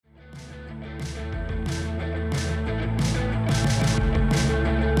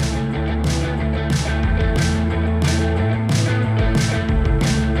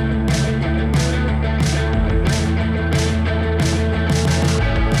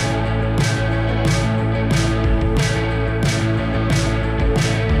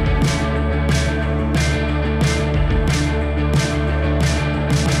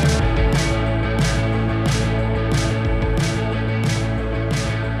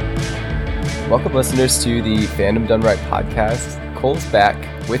Welcome, listeners, to the Fandom Done Right podcast. Cole's back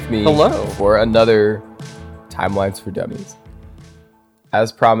with me for another Timelines for Dummies.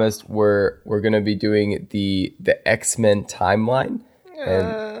 As promised, we're going to be doing the X-Men timeline,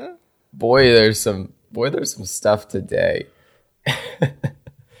 and boy, there's some stuff today.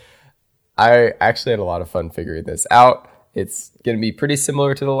 I actually had a lot of fun figuring this out. It's going to be pretty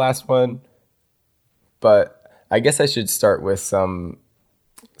similar to the last one, but I guess I should start with some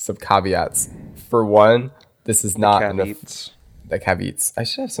caveats. For one, this is not the caveats. I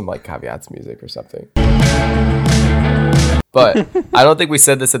should have some like caveats music or something. But I don't think we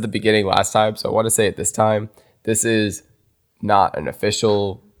said this at the beginning last time, so I want to say it this time. This is not an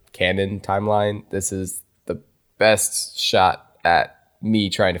official canon timeline. This is the best shot at me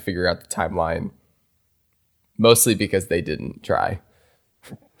trying to figure out the timeline, mostly because they didn't try.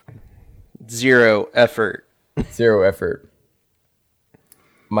 Zero effort.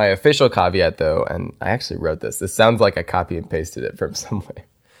 My official caveat, though, and I actually wrote this sounds like I copy and pasted it from somewhere.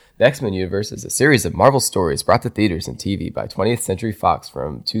 The X-Men universe is a series of Marvel stories brought to theaters and TV by 20th Century Fox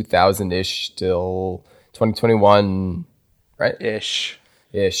from 2000-ish till 2021, right? Ish.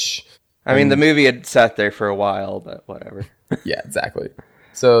 I mean, the movie had sat there for a while, but whatever. Yeah, exactly.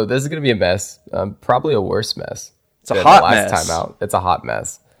 So this is going to be a mess, probably a worse mess. It's a hot mess. Last time out, it's a hot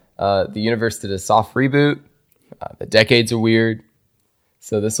mess. The universe did a soft reboot. The decades are weird.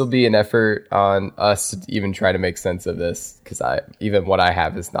 So this will be an effort on us to even try to make sense of this, because even what I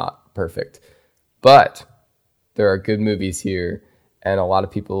have is not perfect. But there are good movies here, and a lot of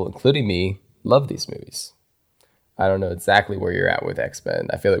people, including me, love these movies. I don't know exactly where you're at with X-Men.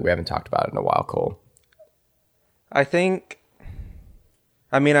 I feel like we haven't talked about it in a while, Cole. I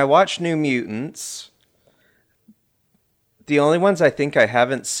watched New Mutants. The only ones I think I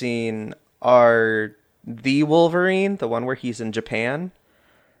haven't seen are The Wolverine, the one where he's in Japan,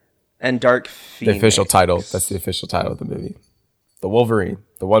 and Dark Phoenix. The official title. That's the official title of the movie. The Wolverine,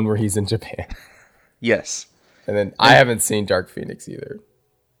 the one where he's in Japan. Yes. And then I haven't seen Dark Phoenix either.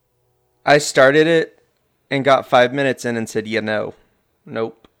 I started it and got 5 minutes in and said,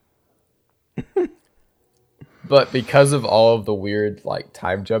 nope. But because of all of the weird like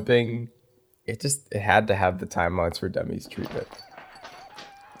time jumping, it had to have the Timelines for Dummies treatment.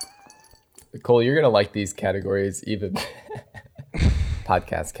 Cole, you're gonna like these categories. Even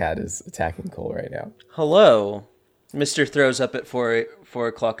Podcast Cat is attacking Cole right now. Hello, Mr. Throws up at 4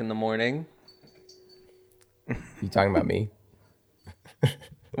 o'clock in the morning. You talking about me?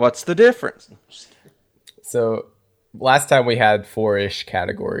 What's the difference? So last time we had 4-ish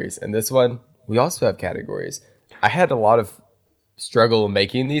categories, and this one we also have categories. I had a lot of struggle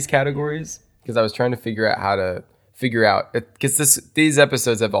making these categories because I was trying to figure out how to figure out, because these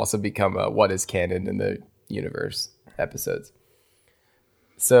episodes have also become what is canon in the universe episodes.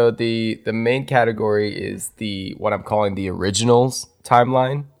 So the main category is what I'm calling the originals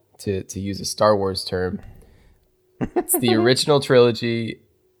timeline, to use a Star Wars term. It's the original trilogy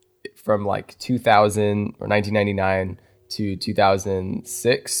from like 2000 or 1999 to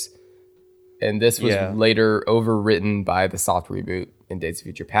 2006. And this was later overwritten by the soft reboot in Days of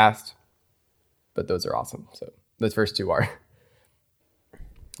Future Past. But those are awesome. So those first two are.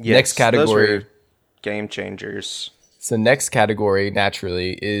 Yes, next category. Those were game changers. So next category,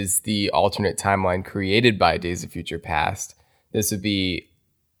 naturally, is the alternate timeline created by Days of Future Past. This would be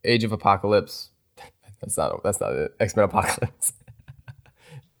Age of Apocalypse. That's not it. X-Men Apocalypse.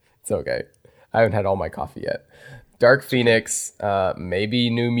 It's okay. I haven't had all my coffee yet. Dark Phoenix,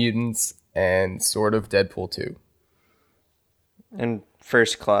 maybe New Mutants, and sort of Deadpool 2. And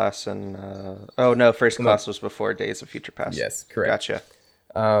First Class and... First Class was before Days of Future Past. Yes, correct. Gotcha.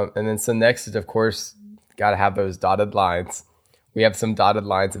 And then so next is, of course, got to have those dotted lines. We have some dotted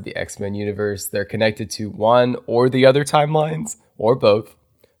lines of the X-Men universe. They're connected to one or the other timelines, or both.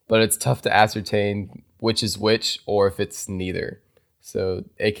 But it's tough to ascertain which is which, or if it's neither. So,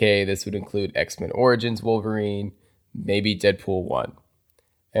 aka this would include X-Men Origins Wolverine, maybe Deadpool 1.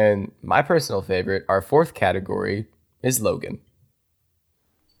 And my personal favorite, our fourth category, is Logan.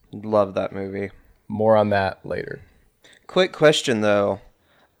 Love that movie. More on that later. Quick question, though.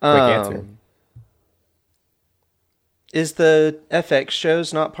 Quick answer. Is the FX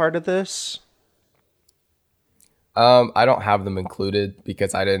shows not part of this? I don't have them included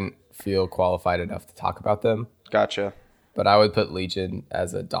because I didn't feel qualified enough to talk about them. Gotcha. But I would put Legion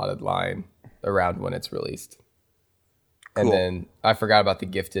as a dotted line around when it's released. Cool. And then I forgot about The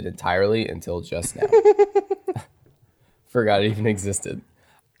Gifted entirely until just now. Forgot it even existed.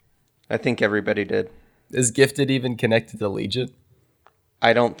 I think everybody did. Is Gifted even connected to Legion?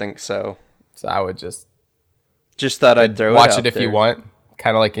 I don't think so. So I would just thought I'd throw watch it if there. you want,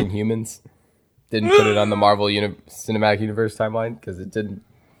 kind of like Inhumans. didn't put it on the Marvel Cinematic Universe timeline because it didn't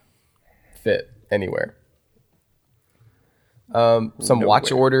fit anywhere. Some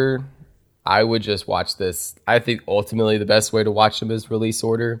watch order. I would just watch this. I think ultimately the best way to watch them is release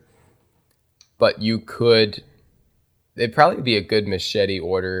order. But you could... It'd probably be a good machete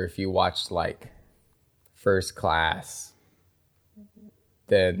order if you watched like First Class.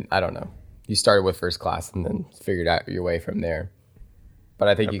 Then, I don't know. You started with First Class and then figured out your way from there. But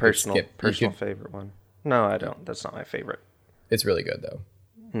I think personal favorite one. No, I don't. That's not my favorite. It's really good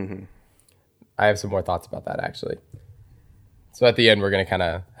though. Mm-hmm. I have some more thoughts about that actually. So at the end, we're going to kind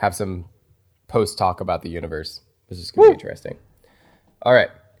of have some post talk about the universe, which is going to be interesting. All right,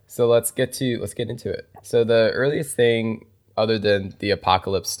 so let's get into it. So the earliest thing, other than the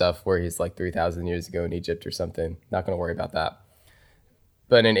apocalypse stuff, where he's like 3,000 years ago in Egypt or something, not going to worry about that.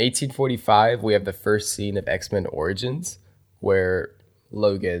 But in 1845, we have the first scene of X-Men Origins, where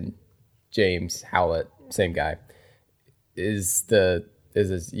Logan, James Howlett, same guy, is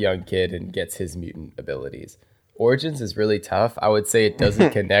this young kid and gets his mutant abilities. Origins is really tough. I would say it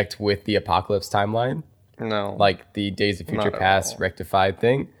doesn't connect with the Apocalypse timeline. No. Like the Days of Future Past rectified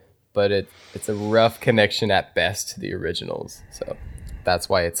thing. But it's a rough connection at best to the originals. So that's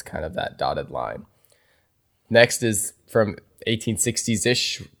why it's kind of that dotted line. Next is from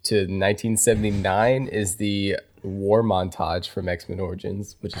 1860s-ish to 1979 is the war montage from X-Men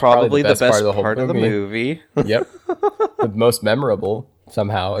Origins, which is probably the best part of the whole movie. Yep. The most memorable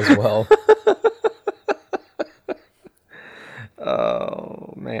somehow as well.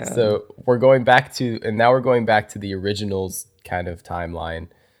 Oh man. So we're going back to the originals kind of timeline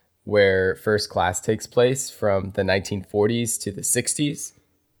where First Class takes place from the 1940s to the 60s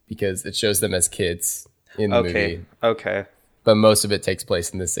because it shows them as kids in the movie. Okay. But most of it takes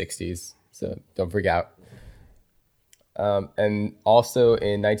place in the 60s, so don't freak out. And also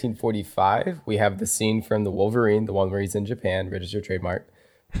in 1945, we have the scene from the Wolverine, the one where he's in Japan, registered trademark,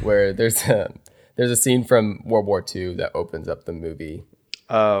 where there's a scene from World War II that opens up the movie.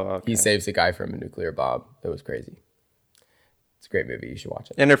 Oh, okay. He saves a guy from a nuclear bomb. It was crazy. It's a great movie. You should watch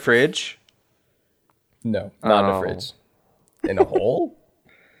it. In a fridge? No, not in a fridge. In a hole?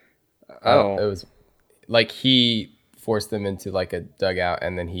 Oh. It was like he forced them into like a dugout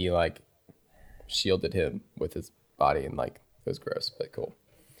and then he like shielded him with his body and like it was gross, but cool.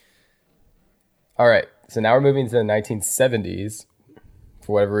 All right. So now we're moving to the 1970s.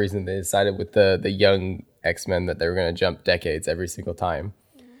 For whatever reason, they decided with the young X-Men that they were going to jump decades every single time.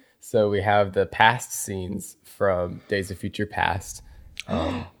 So we have the past scenes from Days of Future Past.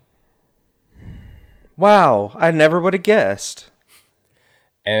 Wow, I never would have guessed.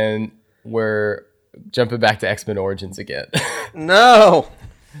 And we're jumping back to X-Men Origins again. No!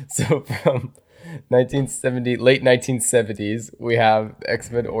 So from late 1970s, we have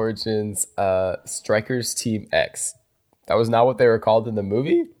X-Men Origins Strikers Team X. That was not what they were called in the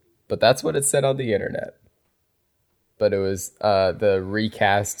movie, but that's what it said on the internet. But it was the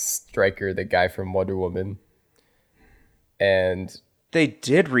recast Stryker, the guy from Wonder Woman. And they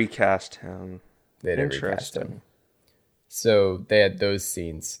did recast him. They did recast him. So they had those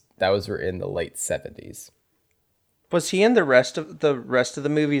scenes. Those were in the late 70s. Was he in the rest of the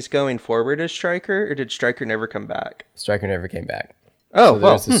movies going forward as Stryker, or did Stryker never come back? Stryker never came back. Oh, so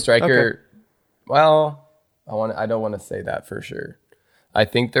there's a Stryker. Okay. Well, I don't want to say that for sure. I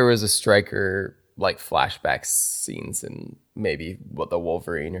think there was a Stryker like flashback scenes and maybe the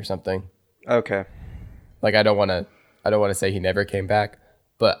Wolverine or something. Okay. Like I don't want to say he never came back,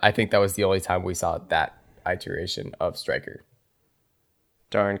 but I think that was the only time we saw that iteration of Stryker.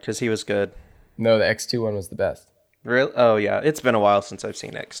 Darn, because he was good. No, the X2 one was the best. Really? Oh yeah, it's been a while since I've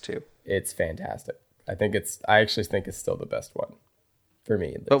seen X2. It's fantastic. I actually think it's still the best one for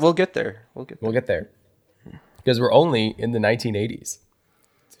me. But we'll get there. We'll get there. Because we're only in the 1980s.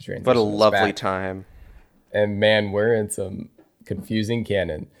 What a lovely time. And man, we're in some confusing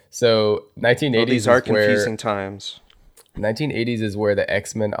canon. So 1980s these are confusing times. 1980s is where the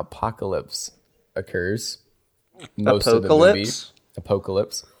X-Men apocalypse occurs. Most Apocalypse? of the movie.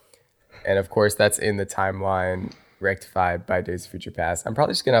 Apocalypse. And of course, that's in the timeline rectified by Days of Future Past. I'm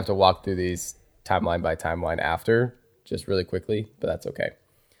probably just going to have to walk through these timeline by timeline after, just really quickly, but that's okay.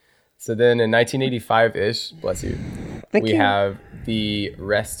 So then in 1985-ish, bless you, we have the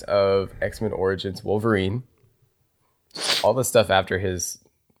rest of X-Men Origins Wolverine. All the stuff after his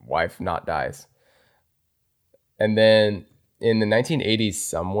wife not dies. And then in the 1980s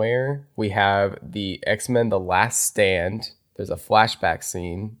somewhere, we have the X-Men The Last Stand. There's a flashback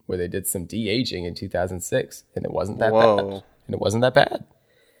scene where they did some de-aging in 2006, and it wasn't that bad. And it wasn't that bad.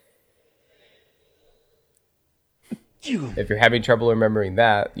 If you're having trouble remembering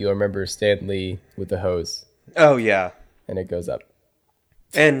that, you'll remember Stan Lee with the hose, Oh, yeah. and it goes up.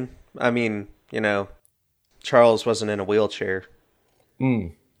 And, I mean, Charles wasn't in a wheelchair,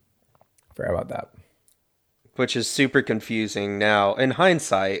 Forgot about that. which is super confusing now. In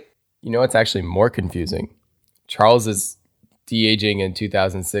hindsight, You know what's actually more confusing? Charles's de-aging in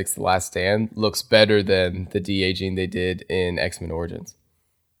 2006, The Last Stand, looks better than the de-aging they did in X-Men Origins,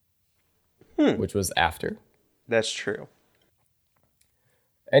 which was after. that's true.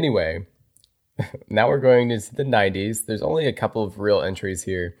 Anyway, now we're going into the 90s. There's only a couple of real entries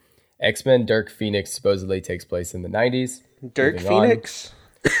here. X-Men Dark Phoenix supposedly takes place in the 90s. Dirk Moving on. Phoenix?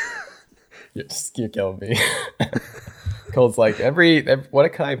 You're killing me. Cole's like,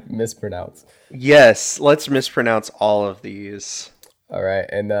 what can I mispronounce? Yes, let's mispronounce all of these. All right.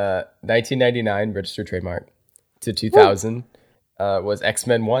 And 1999, registered trademark, to 2000 was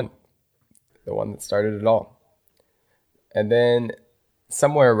X-Men 1, the one that started it all. And then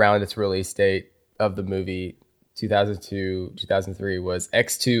somewhere around its release date of the movie, 2002, 2003, was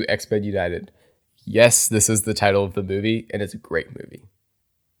X2 X-Men United. Yes, this is the title of the movie, and it's a great movie.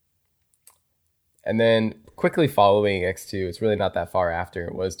 And then quickly following X2, it's really not that far after,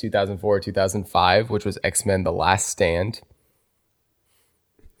 it was 2004, 2005, which was X-Men The Last Stand.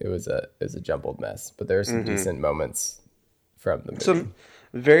 It was a jumbled mess, but there are some decent moments from the movie. Some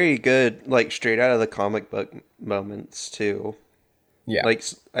very good, like, straight out of the comic book moments, too. Yeah. Like,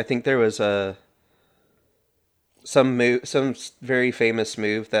 I think there was some very famous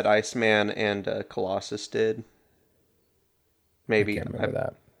move that Iceman and Colossus did. Maybe. I can't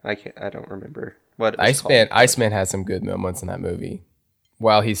remember that. I don't remember what it was called. Iceman has some good moments in that movie.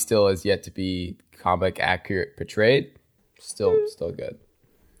 While he still is yet to be comic accurate portrayed, still good.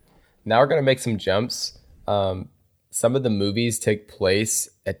 Now we're gonna make some jumps. Some of the movies take place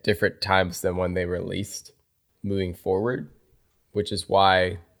at different times than when they released moving forward, which is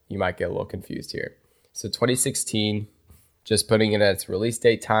why you might get a little confused here. So 2016, just putting it at its release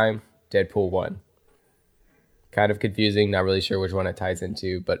date time, Deadpool 1. Kind of confusing, not really sure which one it ties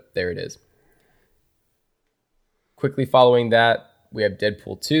into, but there it is. Quickly following that, we have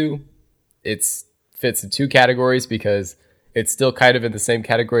Deadpool 2. It fits in two categories because it's still kind of in the same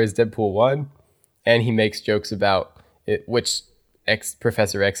category as Deadpool 1, and he makes jokes about it, which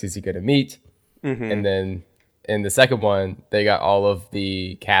Professor X is he going to meet. And then in the second one, they got all of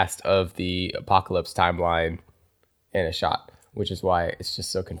the cast of the Apocalypse timeline in a shot, which is why it's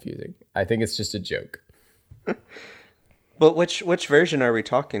just so confusing. I think it's just a joke. But which version are we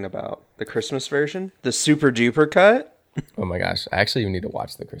talking about? The Christmas version? The super duper cut? Oh my gosh. I actually need to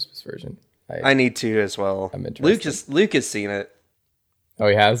watch the Christmas version. I need to as well. I'm interested. Luke has seen it. Oh,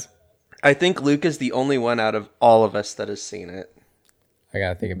 he has? I think Luke is the only one out of all of us that has seen it. I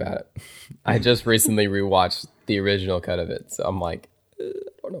gotta think about it. I just recently rewatched the original cut of it, so I'm like, I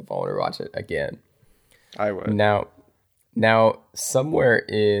don't know if I want to watch it again. I would. Now, somewhere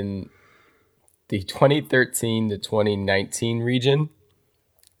in the 2013 to 2019 region,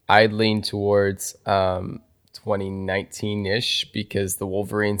 I'd lean towards 2019-ish because the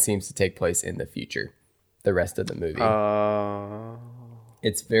Wolverine seems to take place in the future. The rest of the movie,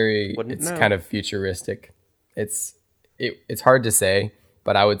 it's kind of futuristic. It's hard to say,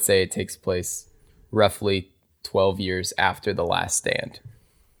 but I would say it takes place roughly 12 years after The Last Stand.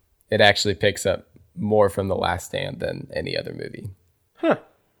 It actually picks up more from The Last Stand than any other movie. Huh.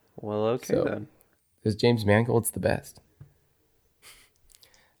 Well, okay then. Because James Mangold's the best.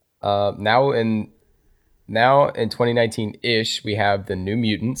 Now in 2019-ish, we have the New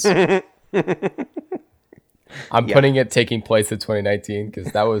Mutants. I'm putting it taking place in 2019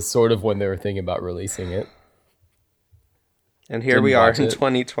 because that was sort of when they were thinking about releasing it. And here we are in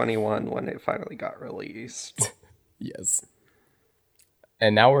 2021 when it finally got released. Yes.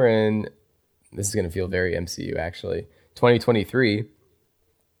 And now we're in, this is going to feel very MCU actually, 2023.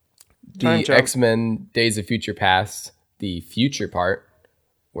 The X-Men Days of Future Past, the future part,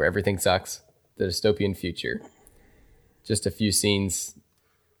 where everything sucks, the dystopian future. Just a few scenes,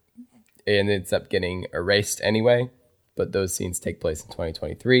 and it ends up getting erased anyway, but those scenes take place in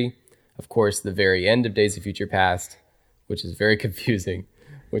 2023. Of course, the very end of Days of Future Past, which is very confusing,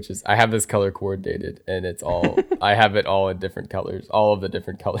 I have this color coordinated, and it's all, I have it all in different colors, all of the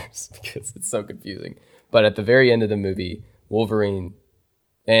different colors, because it's so confusing. But at the very end of the movie, Wolverine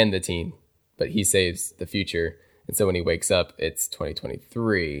and the team, but he saves the future. And so when he wakes up, it's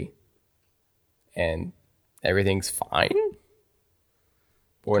 2023 and everything's fine.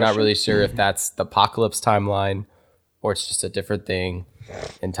 We're not really sure if that's the Apocalypse timeline or it's just a different thing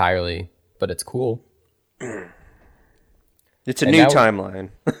entirely, but it's cool. It's a new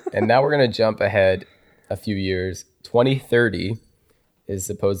timeline. And now we're going to jump ahead a few years. 2030 is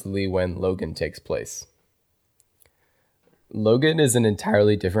supposedly when Logan takes place. Logan is an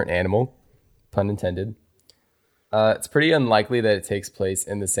entirely different animal, pun intended. It's pretty unlikely that it takes place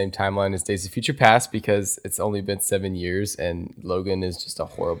in the same timeline as Days of Future Past because it's only been 7 years and Logan is just a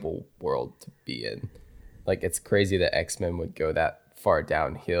horrible world to be in. Like, it's crazy that X-Men would go that far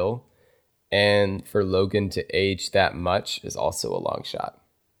downhill. And for Logan to age that much is also a long shot.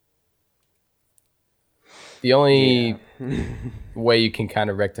 The only way you can kind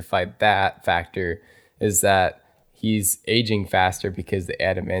of rectify that factor is that he's aging faster because the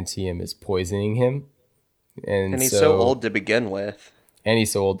adamantium is poisoning him. And he's so old to begin with.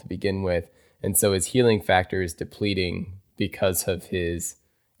 And so his healing factor is depleting because of his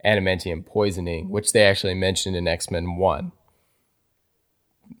adamantium poisoning, which they actually mentioned in X-Men 1.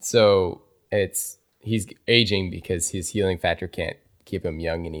 So he's aging because his healing factor can't keep him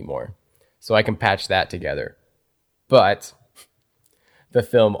young anymore. So I can patch that together. But the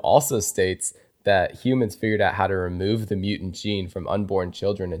film also states that humans figured out how to remove the mutant gene from unborn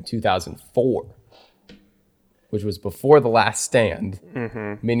children in 2004, which was before The Last Stand,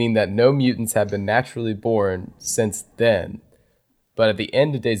 meaning that no mutants have been naturally born since then. But at the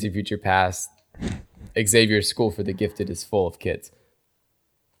end of Days of Future Past, Xavier's School for the Gifted is full of kids.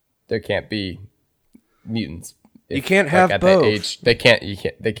 There can't be mutants. You can't have at both. That age,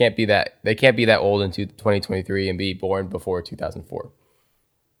 they can't be that old in 2023 and be born before 2004.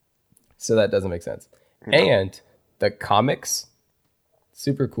 So that doesn't make sense. No. And the comics,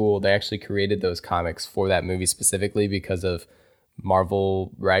 super cool. They actually created those comics for that movie specifically because of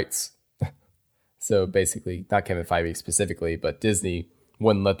Marvel rights. So basically, not Kevin Feige specifically, but Disney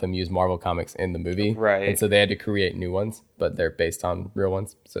wouldn't let them use Marvel comics in the movie. Right. And so they had to create new ones, but they're based on real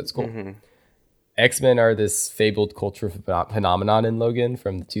ones. So it's cool. X-Men are this fabled cultural phenomenon in Logan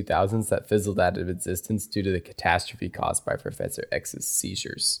from the 2000s that fizzled out of existence due to the catastrophe caused by Professor X's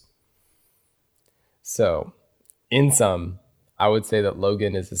seizures. So, in sum, I would say that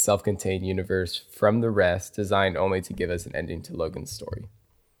Logan is a self-contained universe from the rest, designed only to give us an ending to Logan's story.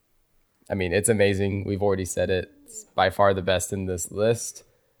 I mean, it's amazing. We've already said it. It's by far the best in this list.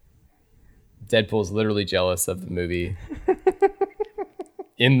 Deadpool's literally jealous of the movie.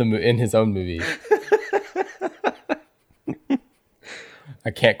 In his own movie. I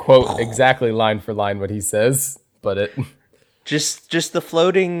can't quote exactly line for line what he says, but it just the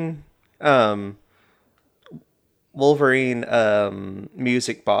floating Wolverine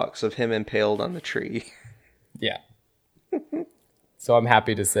music box of him impaled on the tree. Yeah. So I'm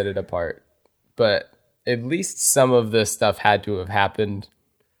happy to set it apart. But at least some of this stuff had to have happened.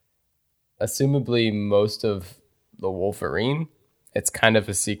 Assumably most of the Wolverine, it's kind of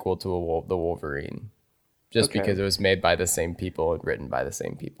a sequel to the Wolverine. Just because it was made by the same people and written by the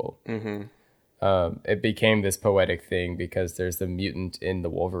same people. It became this poetic thing because there's the mutant in the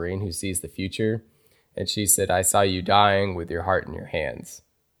Wolverine who sees the future. And she said, "I saw you dying with your heart in your hands."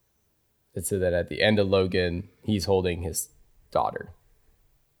 And so that at the end of Logan, he's holding his daughter.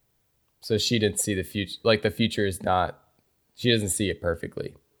 So she didn't see the future. Like, the future is not, she doesn't see it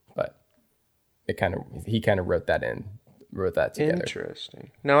perfectly. But he kind of wrote that together.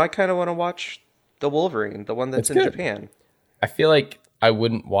 Interesting. Now I kind of want to watch the Wolverine, the one that's in Japan. I feel like I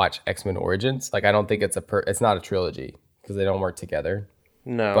wouldn't watch X-Men Origins. Like, I don't think it's not a trilogy because they don't work together.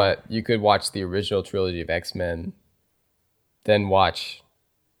 No. But you could watch the original trilogy of X-Men, then watch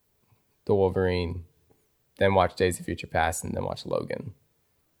the Wolverine, then watch Days of Future Past, and then watch Logan.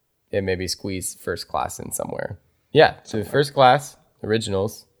 And maybe squeeze First Class in somewhere. Yeah, so First Class,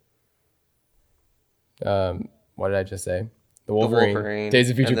 originals. What did I just say? The Wolverine, Days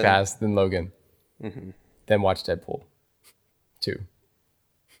of Future Past, then Logan. Then watch Deadpool 2.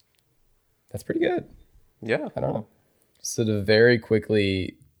 That's pretty good. Yeah. I don't know. So to very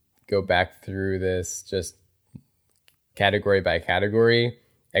quickly go back through this, just category by category,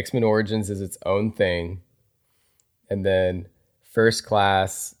 X-Men Origins is its own thing. And then First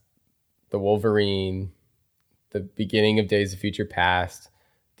Class, the Wolverine, the beginning of Days of Future Past,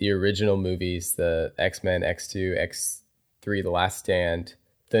 the original movies, the X-Men, X2, X3, The Last Stand,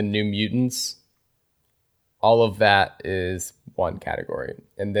 the New Mutants, all of that is one category.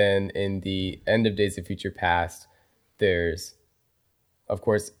 And then in the end of Days of Future Past, there's, of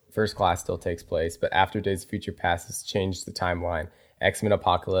course, First Class still takes place, but after Days of Future Past has changed the timeline, X-Men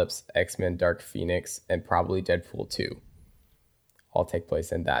Apocalypse, X-Men Dark Phoenix, and probably Deadpool 2 all take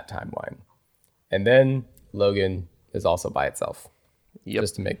place in that timeline. And then Logan is also by itself,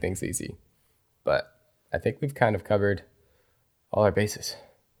 just to make things easy. But I think we've kind of covered all our bases.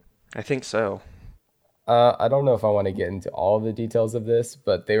 I think so. I don't know if I want to get into all of the details of this,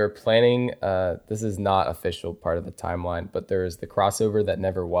 but they were planning. This is not official part of the timeline, but there is the crossover that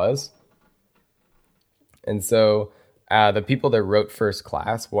never was. And so the people that wrote First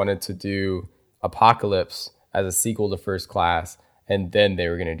Class wanted to do Apocalypse as a sequel to First Class, and then they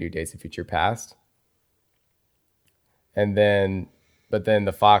were going to do Days of Future Past. But then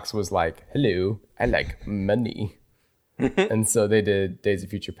the Fox was like, hello, I like money. And so they did Days of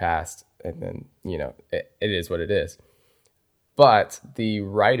Future Past, and then, it is what it is. But the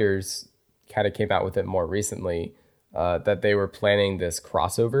writers kind of came out with it more recently, that they were planning this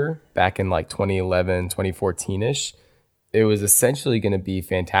crossover back in like 2011, 2014-ish. It was essentially going to be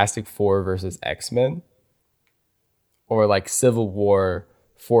Fantastic Four versus X-Men, or like Civil War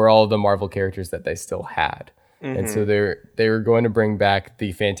for all of the Marvel characters that they still had. Mm-hmm. And so they were going to bring back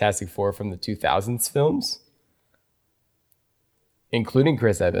the Fantastic Four from the 2000s films, including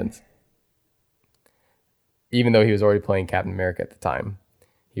Chris Evans, even though he was already playing Captain America at the time.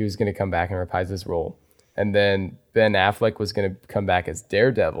 He was going to come back and reprise his role. And then Ben Affleck was going to come back as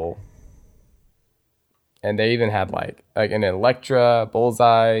Daredevil. And they even had like an Elektra,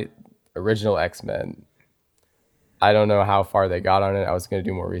 Bullseye, original X-Men. I don't know how far they got on it. I was going to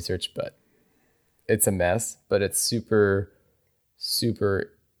do more research, but it's a mess. But it's super,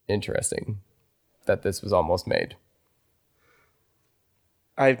 super interesting that this was almost made.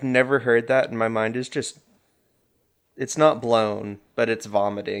 I've never heard that, and my mind is just... It's not blown, but it's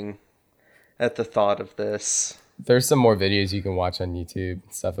vomiting at the thought of this. There's some more videos you can watch on YouTube,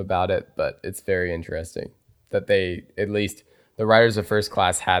 stuff about it, but it's very interesting that they, at least the writers of First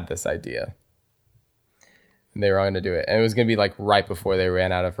Class, had this idea. And they were going to do it. And it was going to be like right before they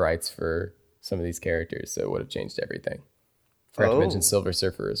ran out of rights for some of these characters, so it would have changed everything. Forgot to mention Silver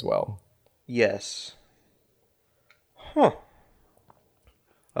Surfer as well. Yes. Huh.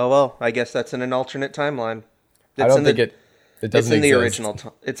 Oh, well, I guess that's in an alternate timeline. I don't think it doesn't It's in the exist.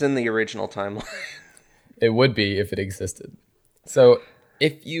 original. It's in the original timeline. It would be if it existed. So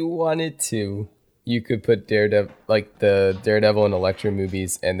if you wanted to, you could put Daredevil, like the Daredevil and Elektra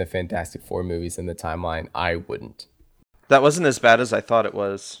movies and the Fantastic Four movies in the timeline. I wouldn't. That wasn't as bad as I thought it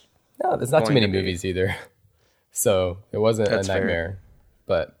was. No, there's not too many movies either. So it wasn't a nightmare. Fair.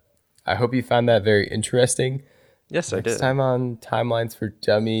 But I hope you found that very interesting. Yes, I did. Next time on Timelines for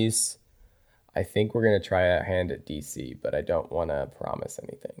Dummies, I think we're going to try a hand at DC, but I don't want to promise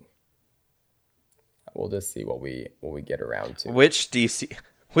anything. We'll just see what we get around to. Which DC?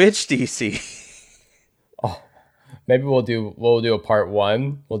 Which DC? Oh, maybe we'll do a part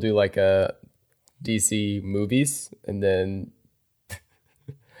 1. We'll do like a DC movies, and then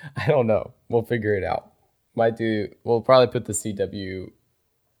I don't know. We'll figure it out. We'll probably put the CW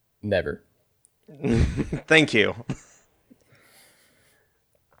never. Thank you.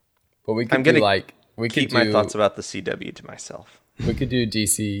 But we could keep my thoughts about the CW to myself. We could do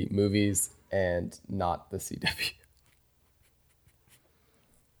DC movies and not the CW.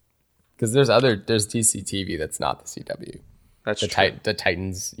 Because there's DC TV that's not the CW. That's true. The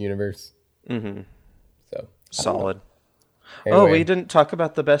Titans universe. Mm-hmm. So solid. Anyway. Oh, we didn't talk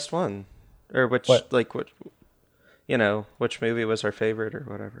about the best one, or which movie was our favorite or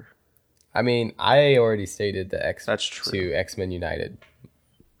whatever. I mean, I already stated the That's true. to X-Men United.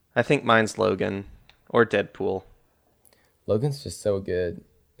 I think mine's Logan or Deadpool. Logan's just so good.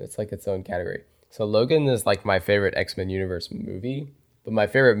 It's like its own category. So Logan is like my favorite X-Men universe movie, but my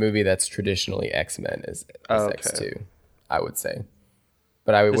favorite movie that's traditionally X-Men is X2, I would say.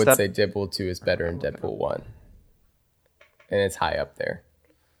 But I would say Deadpool 2 is better than Deadpool 1. And it's high up there.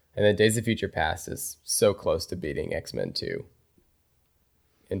 And then Days of Future Past is so close to beating X-Men 2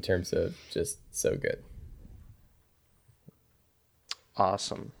 in terms of just so good.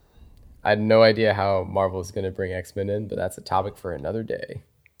 Awesome. I had no idea how Marvel is going to bring X-Men in, but that's a topic for another day.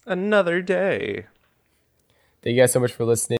 Another day. Thank you guys so much for listening.